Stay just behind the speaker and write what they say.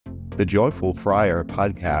The Joyful Friar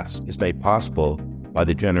podcast is made possible by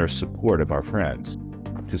the generous support of our friends.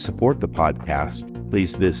 To support the podcast,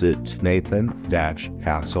 please visit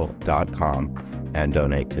nathan-castle.com and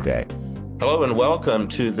donate today. Hello and welcome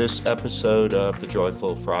to this episode of the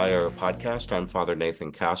Joyful Friar podcast. I'm Father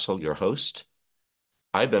Nathan Castle, your host.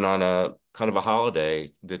 I've been on a kind of a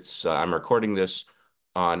holiday that's, I'm recording this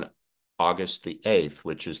on August the 8th,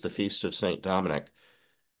 which is the Feast of St. Dominic.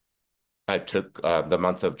 I took the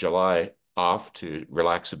month of July off to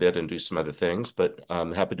relax a bit and do some other things, but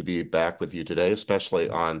I'm happy to be back with you today, especially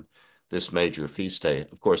on this major feast day.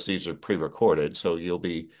 Of course, these are pre-recorded, so you'll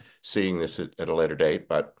be seeing this at a later date,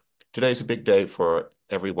 but today's a big day for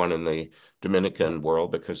everyone in the Dominican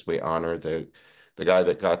world because we honor the guy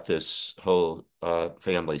that got this whole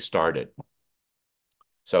family started.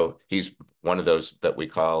 So he's one of those that we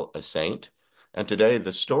call a saint. And today,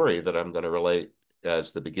 the story that I'm going to relate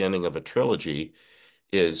as the beginning of a trilogy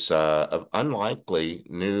is an unlikely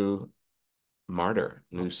new martyr,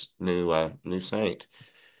 new saint.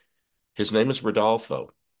 His name is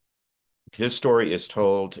Rudolfo. His story is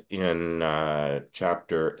told in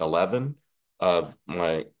chapter 11 of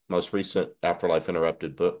my most recent Afterlife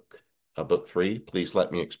Interrupted book, book 3, Please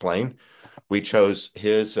Let Me Explain. We chose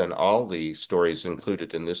his and all the stories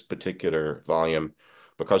included in this particular volume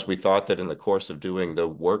because we thought that in the course of doing the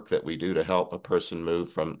work that we do to help a person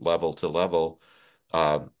move from level to level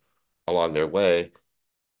along their way,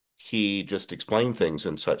 he just explained things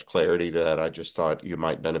in such clarity that I just thought you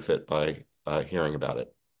might benefit by hearing about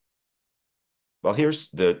it. Well, here's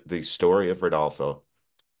the story of Rodolfo.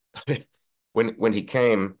 When he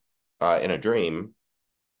came in a dream,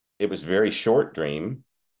 it was a very short dream.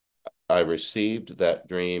 I received that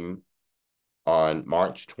dream on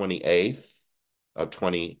March 28th of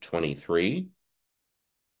 2023.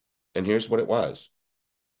 And here's what it was.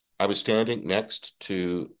 I was standing next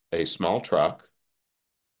to a small truck.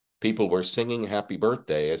 People were singing happy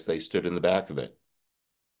birthday as they stood in the back of it.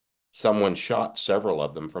 Someone shot several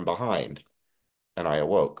of them from behind, and I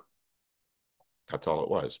awoke. That's all it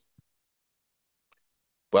was.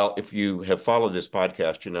 Well, if you have followed this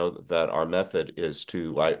podcast, you know that our method is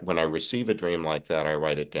to, when I receive a dream like that, I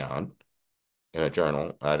write it down in a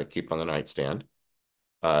journal to keep on the nightstand.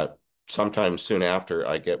 Sometimes soon after,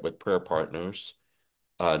 I get with prayer partners,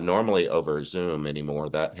 normally over Zoom anymore.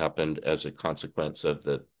 That happened as a consequence of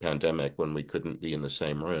the pandemic when we couldn't be in the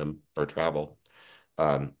same room or travel.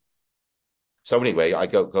 So anyway, I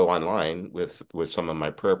go online with some of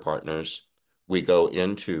my prayer partners. We go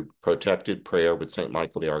into protected prayer with St.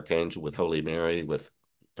 Michael the Archangel, with Holy Mary, with,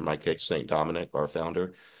 in my case, St. Dominic, our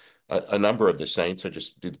founder. A number of the saints. I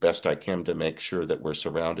just do the best I can to make sure that we're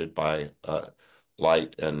surrounded by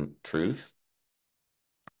light and truth.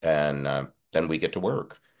 And then we get to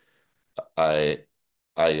work. I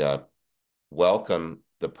welcome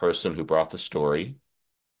the person who brought the story.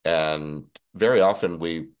 And very often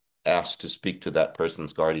we ask to speak to that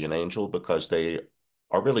person's guardian angel because they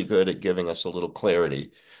are really good at giving us a little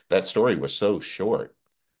clarity. That story was so short.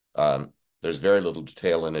 There's very little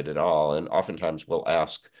detail in it at all. And oftentimes we'll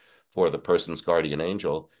ask for the person's guardian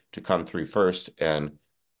angel to come through first and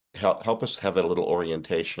help us have a little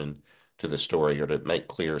orientation to the story or to make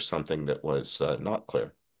clear something that was not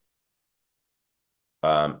clear.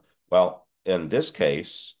 Well, in this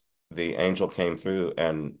case, the angel came through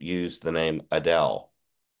and used the name Adele.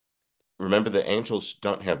 Remember, the angels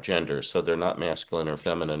don't have gender, so they're not masculine or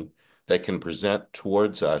feminine. They can present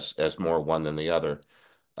towards us as more one than the other.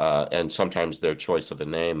 And sometimes their choice of a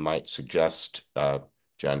name might suggest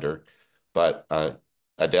gender. But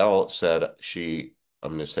Adele said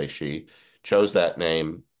I'm going to say she, chose that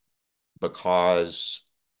name because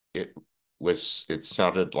it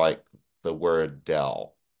sounded like the word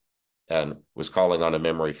Dell, and was calling on a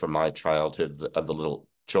memory from my childhood of the little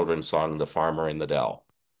children's song, The Farmer in the Dell.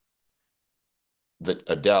 The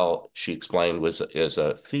Adele, she explained, is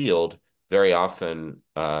a field very often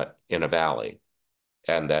in a valley,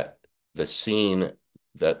 and that the scene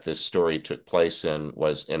that this story took place in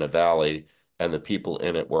was in a valley, and the people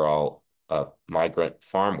in it were all migrant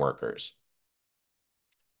farm workers.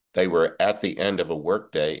 They were at the end of a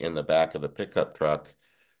workday in the back of a pickup truck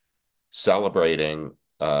celebrating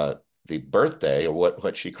the birthday, or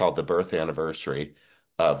what she called the birth anniversary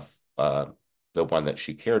of the one that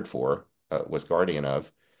she cared for, was guardian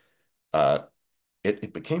of.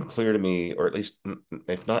 It became clear to me, or at least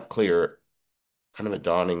if not clear, kind of a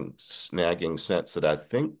dawning, snagging sense that I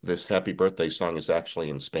think this happy birthday song is actually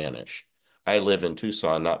in Spanish. I live in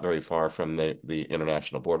Tucson, not very far from the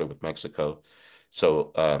international border with Mexico.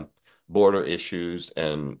 So border issues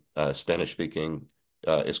and Spanish speaking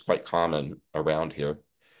is quite common around here.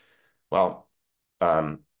 Well,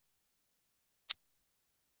 um,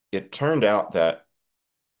 it turned out that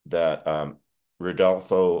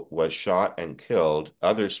Rudolfo was shot and killed.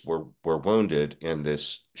 Others were wounded in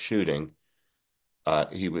this shooting.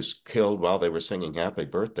 He was killed while they were singing happy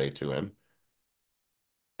birthday to him.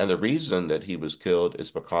 And the reason that he was killed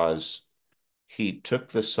is because he took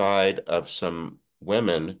the side of some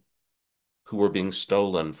women who were being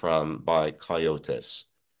stolen from by coyotes.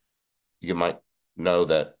 You might know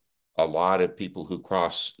that a lot of people who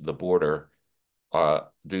cross the border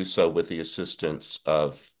do so with the assistance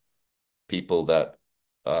of people that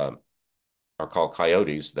uh, are called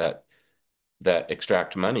coyotes that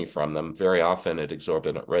extract money from them, very often at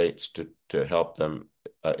exorbitant rates, to help them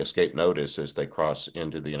escape notice as they cross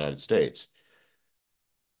into the United States.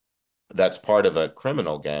 That's part of a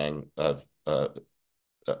criminal gang of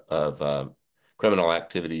criminal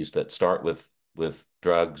activities that start with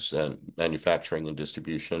drugs and manufacturing and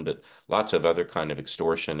distribution, but lots of other kind of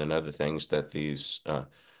extortion and other things that these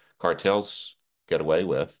cartels get away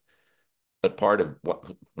with. But part of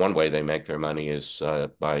one way they make their money is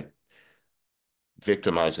by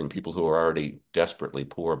victimizing people who are already desperately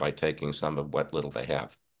poor by taking some of what little they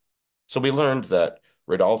have. So we learned that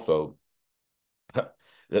Rodolfo,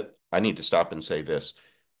 that I need to stop and say this.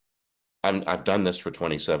 I've done this for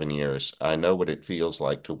 27 years. I know what it feels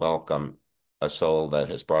like to welcome a soul that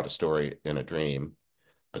has brought a story in a dream,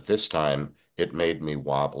 but this time it made me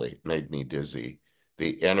wobbly, made me dizzy.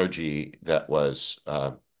 The energy that was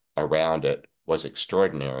around it was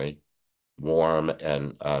extraordinary, warm,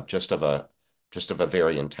 and just of a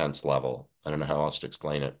very intense level. I don't know how else to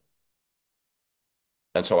explain it.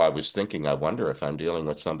 And so I was thinking, I wonder if I'm dealing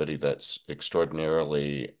with somebody that's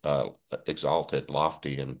extraordinarily exalted,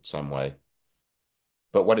 lofty in some way.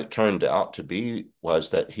 But what it turned out to be was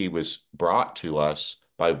that he was brought to us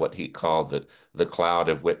by what he called the cloud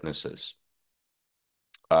of witnesses.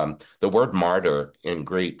 The word martyr in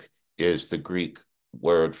Greek is the Greek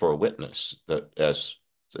word for a witness, that as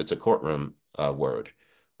it's a courtroom word.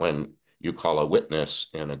 When you call a witness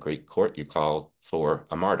in a Greek court, you call for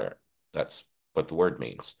a martyr. That's what the word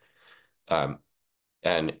means. Um,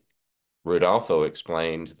 and Rudolfo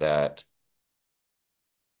explained that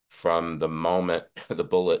from the moment the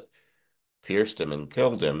bullet pierced him and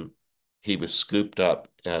killed him, he was scooped up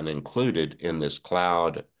and included in this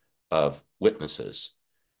cloud of witnesses.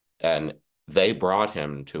 And they brought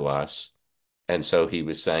him to us. And so he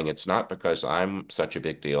was saying, it's not because I'm such a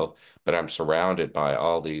big deal, but I'm surrounded by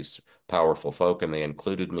all these powerful folk, and they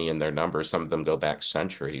included me in their numbers. Some of them go back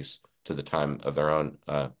centuries to the time of their own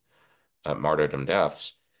martyrdom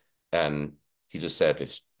deaths. And he just said,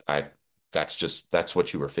 that's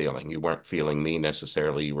what you were feeling. You weren't feeling me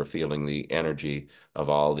necessarily. You were feeling the energy of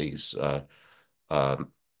all these um,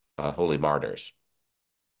 holy martyrs.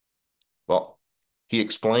 Well, he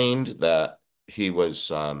explained that he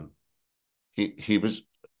was he was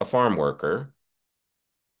a farm worker.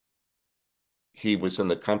 He was in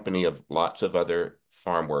the company of lots of other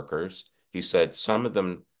farm workers. He said some of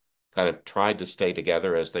them kind of tried to stay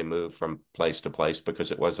together as they moved from place to place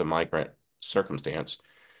because it was a migrant circumstance.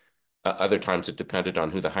 Other times it depended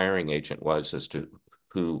on who the hiring agent was as to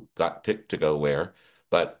who got picked to go where.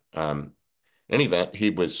 But in any event, he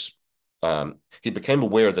became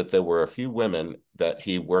aware that there were a few women that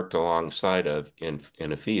he worked alongside of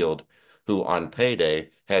in a field who on payday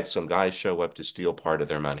had some guys show up to steal part of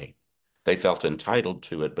their money. They felt entitled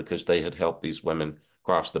to it because they had helped these women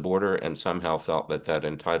cross the border and somehow felt that that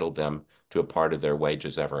entitled them to a part of their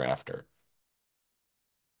wages ever after.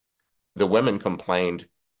 The women complained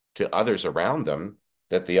to others around them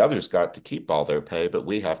that the others got to keep all their pay, but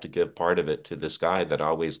we have to give part of it to this guy that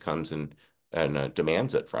always comes and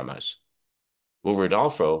demands it from us. Well,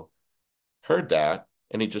 Rodolfo heard that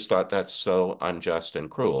and he just thought that's so unjust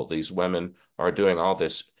and cruel. These women are doing all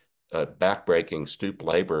this backbreaking stoop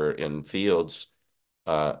labor in fields,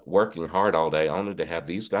 working hard all day, only to have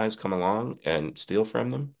these guys come along and steal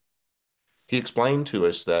from them. He explained to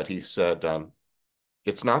us that he said,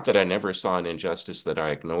 it's not that I never saw an injustice that I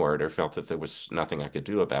ignored or felt that there was nothing I could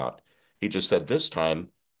do about. He just said this time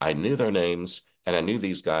I knew their names and I knew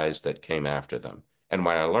these guys that came after them. And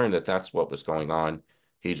when I learned that that's what was going on,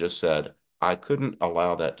 he just said, I couldn't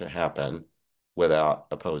allow that to happen without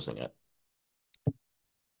opposing it.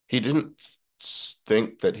 He didn't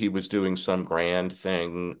think that he was doing some grand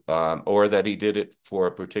thing or that he did it for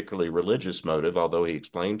a particularly religious motive, although he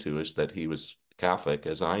explained to us that he was Catholic,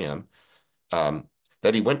 as I am, um,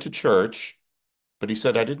 that he went to church, but he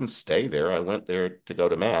said, I didn't stay there. I went there to go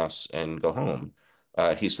to Mass and go home.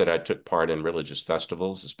 He said, I took part in religious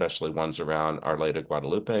festivals, especially ones around Our Lady of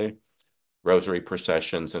Guadalupe. rosary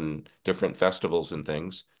processions and different festivals and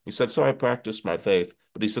things. He said, so I practiced my faith.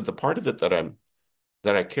 But he said the part of it that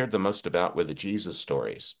I cared the most about were the Jesus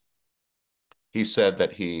stories. He said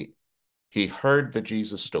that he heard the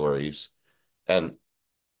Jesus stories, and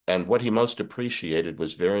and what he most appreciated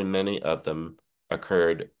was very many of them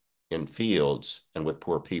occurred in fields and with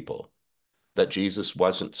poor people. That Jesus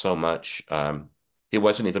wasn't so much, he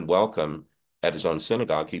wasn't even welcome at his own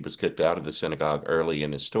synagogue. He was kicked out of the synagogue early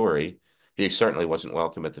in his story. He certainly wasn't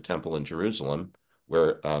welcome at the temple in Jerusalem,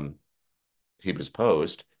 where he was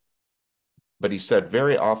posed. But he said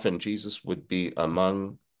very often Jesus would be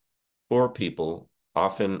among poor people,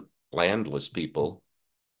 often landless people,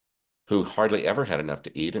 who hardly ever had enough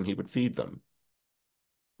to eat, and he would feed them.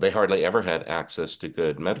 They hardly ever had access to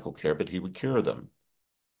good medical care, but he would cure them.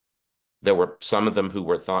 There were some of them who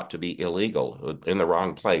were thought to be illegal, in the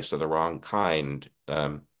wrong place or the wrong kind.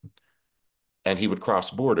 And he would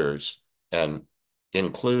cross borders and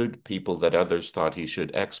include people that others thought he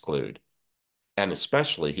should exclude. And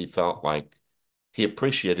especially, he felt like he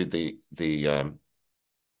appreciated the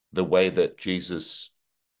way that Jesus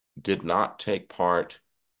did not take part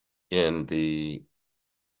in the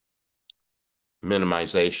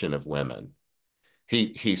minimization of women.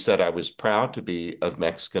 He said, I was proud to be of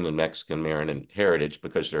Mexican and Mexican-American heritage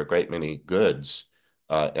because there are a great many goods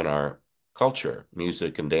in our culture,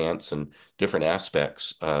 music and dance and different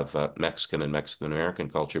aspects of Mexican and Mexican-American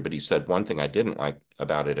culture. But he said one thing I didn't like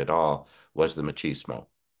about it at all was the machismo,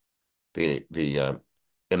 the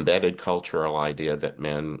embedded cultural idea that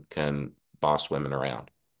men can boss women around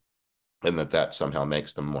and that somehow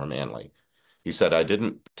makes them more manly. He said, I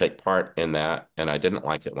didn't take part in that, and I didn't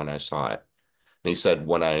like it when I saw it. And he said,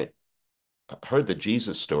 when I heard the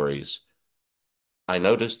Jesus stories, I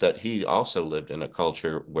noticed that he also lived in a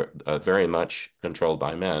culture where very much controlled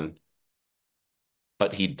by men,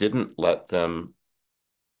 but he didn't let them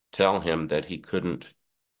tell him that he couldn't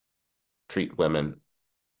treat women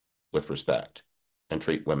with respect and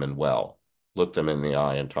treat women well, look them in the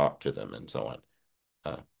eye and talk to them and so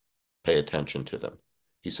on, pay attention to them.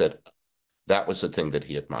 He said that was the thing that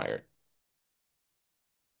he admired.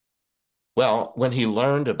 Well, when he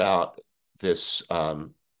learned about this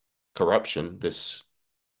corruption, this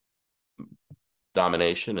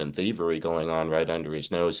domination and thievery going on right under his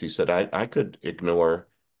nose, he said, I could ignore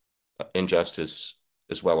injustice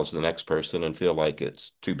as well as the next person and feel like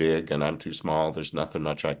it's too big and I'm too small. There's nothing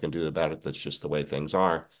much I can do about it. That's just the way things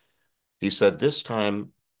are. He said, this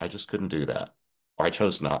time I just couldn't do that, or I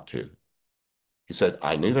chose not to. He said,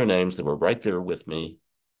 I knew their names. They were right there with me.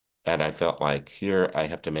 And I felt like here I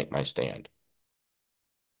have to make my stand.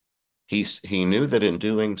 He knew that in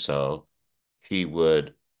doing so, he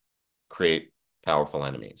would create powerful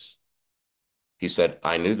enemies. He said,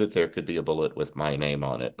 I knew that there could be a bullet with my name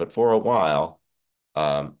on it, but for a while,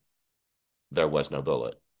 um, there was no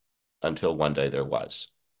bullet until one day there was.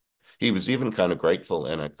 He was even kind of grateful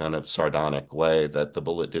in a kind of sardonic way that the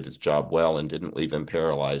bullet did its job well and didn't leave him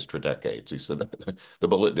paralyzed for decades. He said the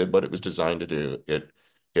bullet did what it was designed to do.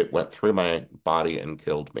 It went through my body and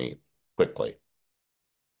killed me quickly.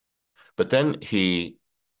 But then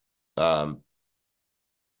um,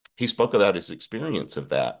 he spoke about his experience of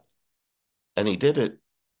that, and he did it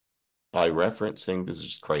by referencing, this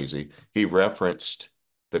is crazy, he referenced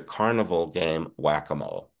the carnival game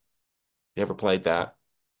Whack-A-Mole. You ever played that?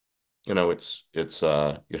 You know, it's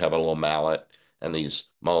you have a little mallet and these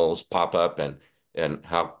moles pop up, and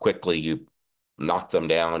how quickly you knock them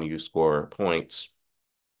down, you score points.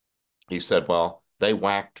 He said, well, they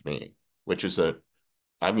whacked me, which is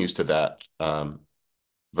I'm used to that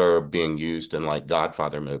verb being used in like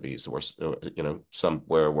Godfather movies where,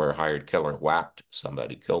 somewhere where a hired killer whacked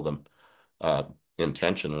somebody, killed them uh,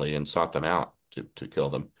 intentionally and sought them out to kill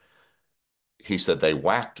them. He said they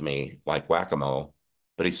whacked me like whack-a-mole,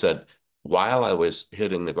 but he said while I was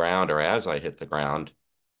hitting the ground, or as I hit the ground,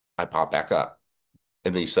 I popped back up.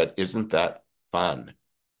 And he said, isn't that fun?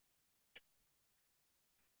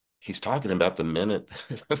 He's talking about the minute,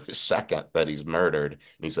 the second that he's murdered.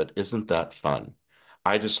 And he said, isn't that fun?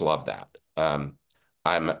 I just love that.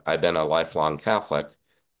 I've been a lifelong Catholic,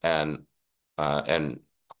 and and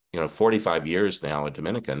 45 years now a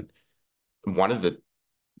Dominican. One of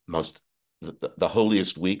most the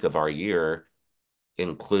holiest week of our year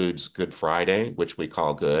includes Good Friday, which we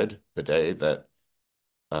call good, the day that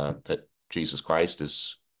Jesus Christ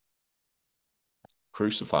is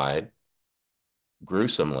crucified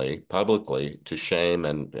gruesomely, publicly, to shame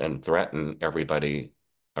and threaten everybody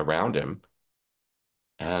around him.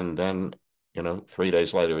 And then, 3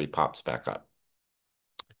 days later, he pops back up.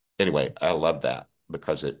 Anyway, I love that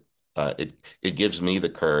because It gives me the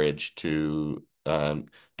courage to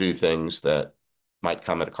do things that might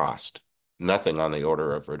come at a cost. Nothing on the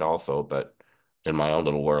order of Rudolfo, but in my own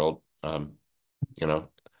little world, you know,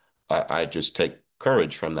 I just take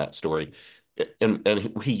courage from that story. And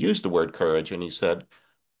he used the word courage, and he said,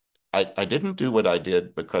 I didn't do what I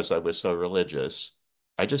did because I was so religious.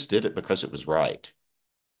 I just did it because it was right.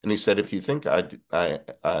 And he said, if you think I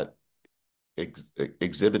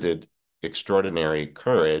exhibited extraordinary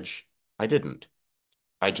courage, I didn't.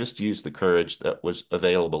 I just used the courage that was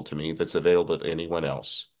available to me, that's available to anyone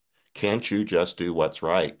else. Can't you just do what's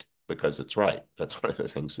right because it's right? That's one of the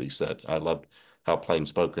things he said. I loved how plain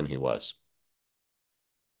spoken he was.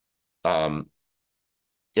 Um,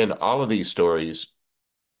 in all of these stories,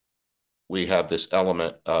 we have this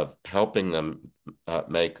element of helping them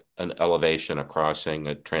make an elevation, a crossing,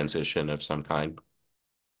 a transition of some kind.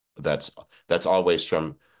 That's that's always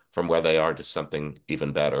from where they are to something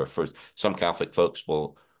even better. For some Catholic folks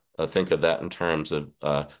will think of that in terms of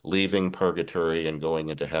leaving purgatory and going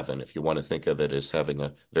into heaven. If you want to think of it as having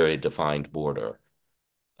a very defined border,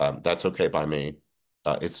 that's okay by me.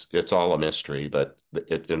 It's all a mystery, but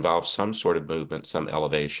it involves some sort of movement, some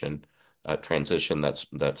elevation, transition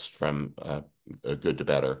that's from good to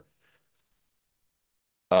better.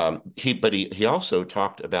 But he also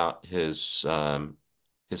talked about his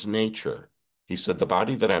nature. He said the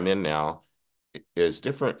body that I'm in now is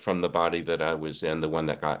different from the body that I was in, the one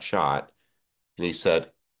that got shot. And he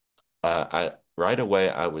said, I right away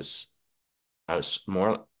I was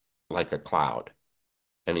more like a cloud.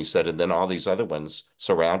 And he said, and then all these other ones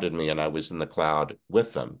surrounded me, and I was in the cloud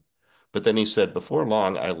with them. But then he said, before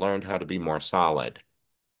long, I learned how to be more solid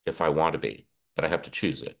if I want to be, but I have to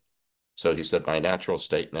choose it. So he said, my natural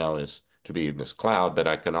state now is to be in this cloud, but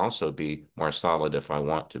I can also be more solid if I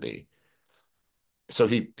want to be. So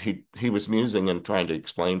he was musing and trying to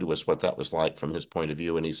explain to us what that was like from his point of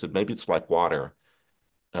view. And he said, maybe it's like water.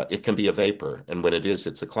 It can be a vapor, and when it is,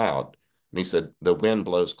 it's a cloud. And he said, the wind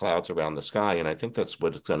blows clouds around the sky, and I think that's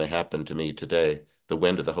what's going to happen to me today. The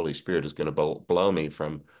wind of the Holy Spirit is going to blow me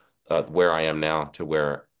from where I am now to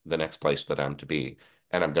where the next place that I'm to be.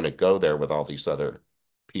 And I'm going to go there with all these other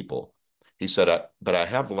people. He said, but I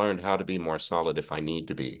have learned how to be more solid if I need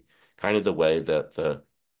to be, kind of the way that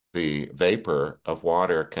the vapor of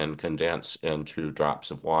water can condense into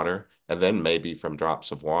drops of water, and then maybe from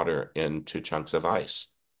drops of water into chunks of ice.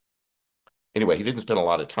 Anyway, he didn't spend a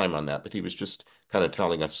lot of time on that, but he was just kind of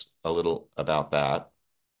telling us a little about that.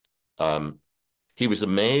 Um, he was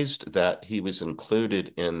amazed that he was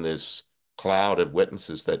included in this cloud of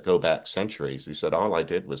witnesses that go back centuries. He said, all I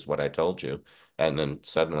did was what I told you. And then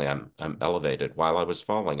suddenly I'm elevated. While I was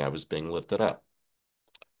falling, I was being lifted up.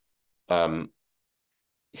 Um,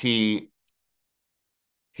 he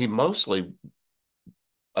he mostly,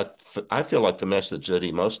 I feel like the message that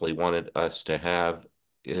he mostly wanted us to have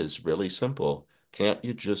is really simple. Can't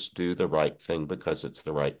you just do the right thing because it's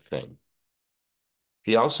the right thing?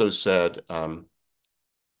 He also said,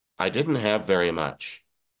 I didn't have very much,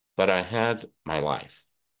 but I had my life.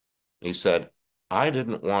 He said, I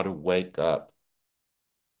didn't want to wake up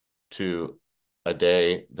to a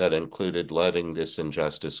day that included letting this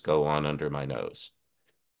injustice go on under my nose.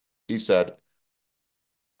 He said,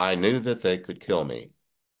 I knew that they could kill me,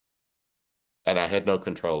 and I had no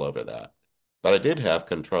control over that. But I did have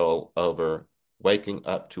control over waking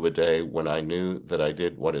up to a day when I knew that I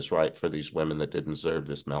did what is right for these women that didn't deserve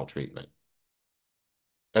this maltreatment.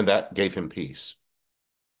 And that gave him peace.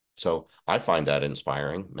 So I find that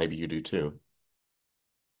inspiring. Maybe you do too.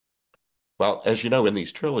 Well, as you know, in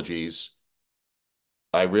these trilogies,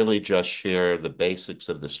 I really just share the basics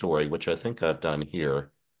of the story, which I think I've done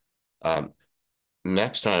here. Um,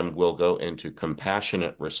 Next time, we'll go into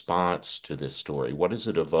compassionate response to this story. What does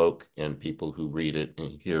it evoke in people who read it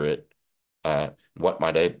and hear it? What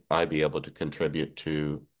might I be able to contribute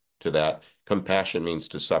to that? Compassion means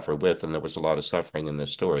to suffer with, and there was a lot of suffering in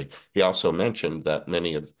this story. He also mentioned that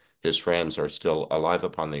many of his friends are still alive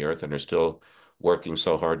upon the earth and are still working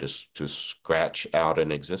so hard to scratch out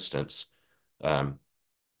an existence. Um,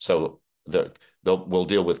 so we'll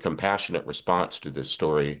deal with compassionate response to this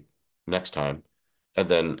story next time. And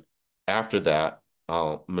then after that,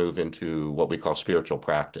 I'll move into what we call spiritual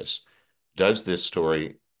practice. Does this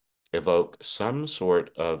story evoke some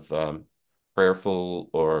sort of prayerful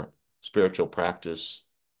or spiritual practice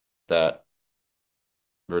that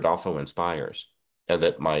Rudolfo inspires and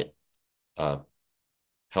that might uh,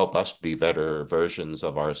 help us be better versions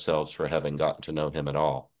of ourselves for having gotten to know him at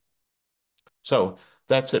all? So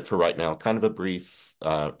that's it for right now. Kind of a brief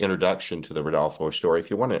introduction to the Rodolfo story. If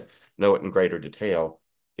you want to know it in greater detail,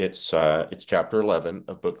 It's chapter 11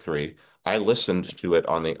 of book 3. I listened to it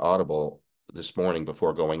on the Audible this morning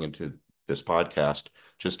before going into this podcast,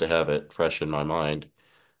 just to have it fresh in my mind.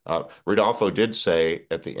 Rudolfo did say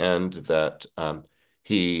at the end that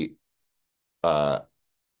he uh,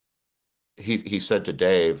 he said to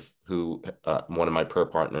Dave, who one of my prayer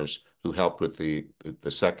partners who helped with the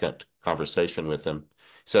second conversation with him,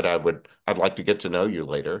 said, I'd like to get to know you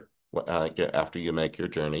later after you make your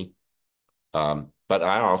journey. But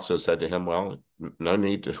I also said to him, well, no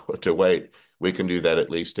need to wait. We can do that at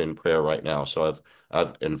least in prayer right now. So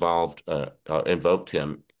I've invoked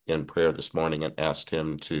him in prayer this morning and asked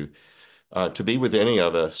him to be with any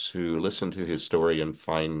of us who listen to his story and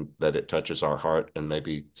find that it touches our heart and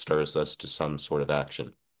maybe stirs us to some sort of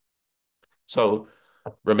action. So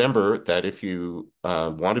remember that if you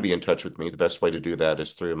want to be in touch with me, the best way to do that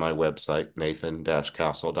is through my website,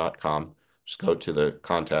 nathan-castle.com. Just go to the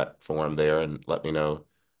contact form there and let me know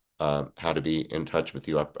how to be in touch with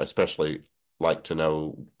you. I especially like to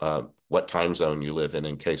know what time zone you live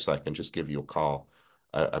in case I can just give you a call.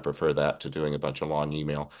 I prefer that to doing a bunch of long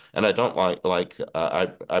email. And I don't I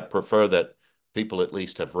prefer that people at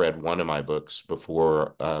least have read one of my books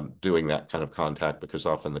before doing that kind of contact, because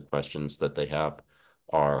often the questions that they have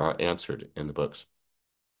are answered in the books.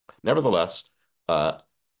 Nevertheless,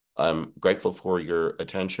 I'm grateful for your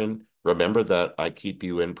attention. Remember that I keep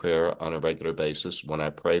you in prayer on a regular basis when I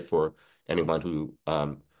pray for anyone who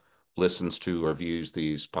listens to or views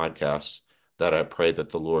these podcasts, that I pray that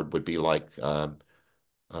the Lord would be like the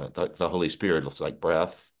Holy Spirit. It's like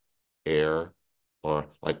breath, air, or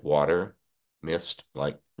like water, mist,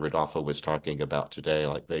 like Rudolfo was talking about today,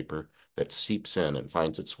 like vapor that seeps in and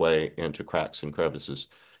finds its way into cracks and crevices.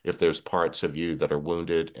 If there's parts of you that are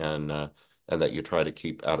wounded and that you try to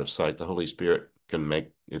keep out of sight, the Holy Spirit can make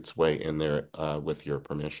its way in there with your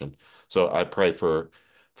permission. So I pray for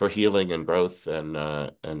healing and growth and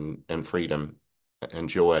freedom and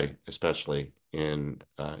joy, especially in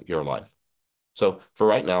your life. So for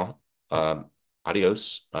right now,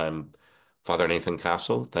 adios. I'm Father Nathan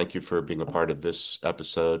Castle. Thank you for being a part of this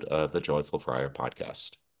episode of the Joyful Friar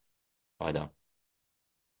podcast. Bye now.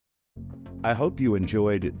 I hope you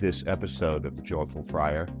enjoyed this episode of the Joyful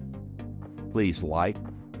Friar. Please like,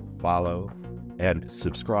 follow, and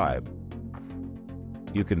subscribe.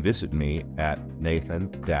 You can visit me at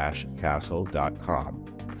nathan-castle.com.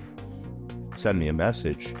 Send me a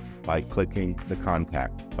message by clicking the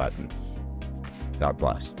contact button. God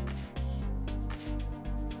bless.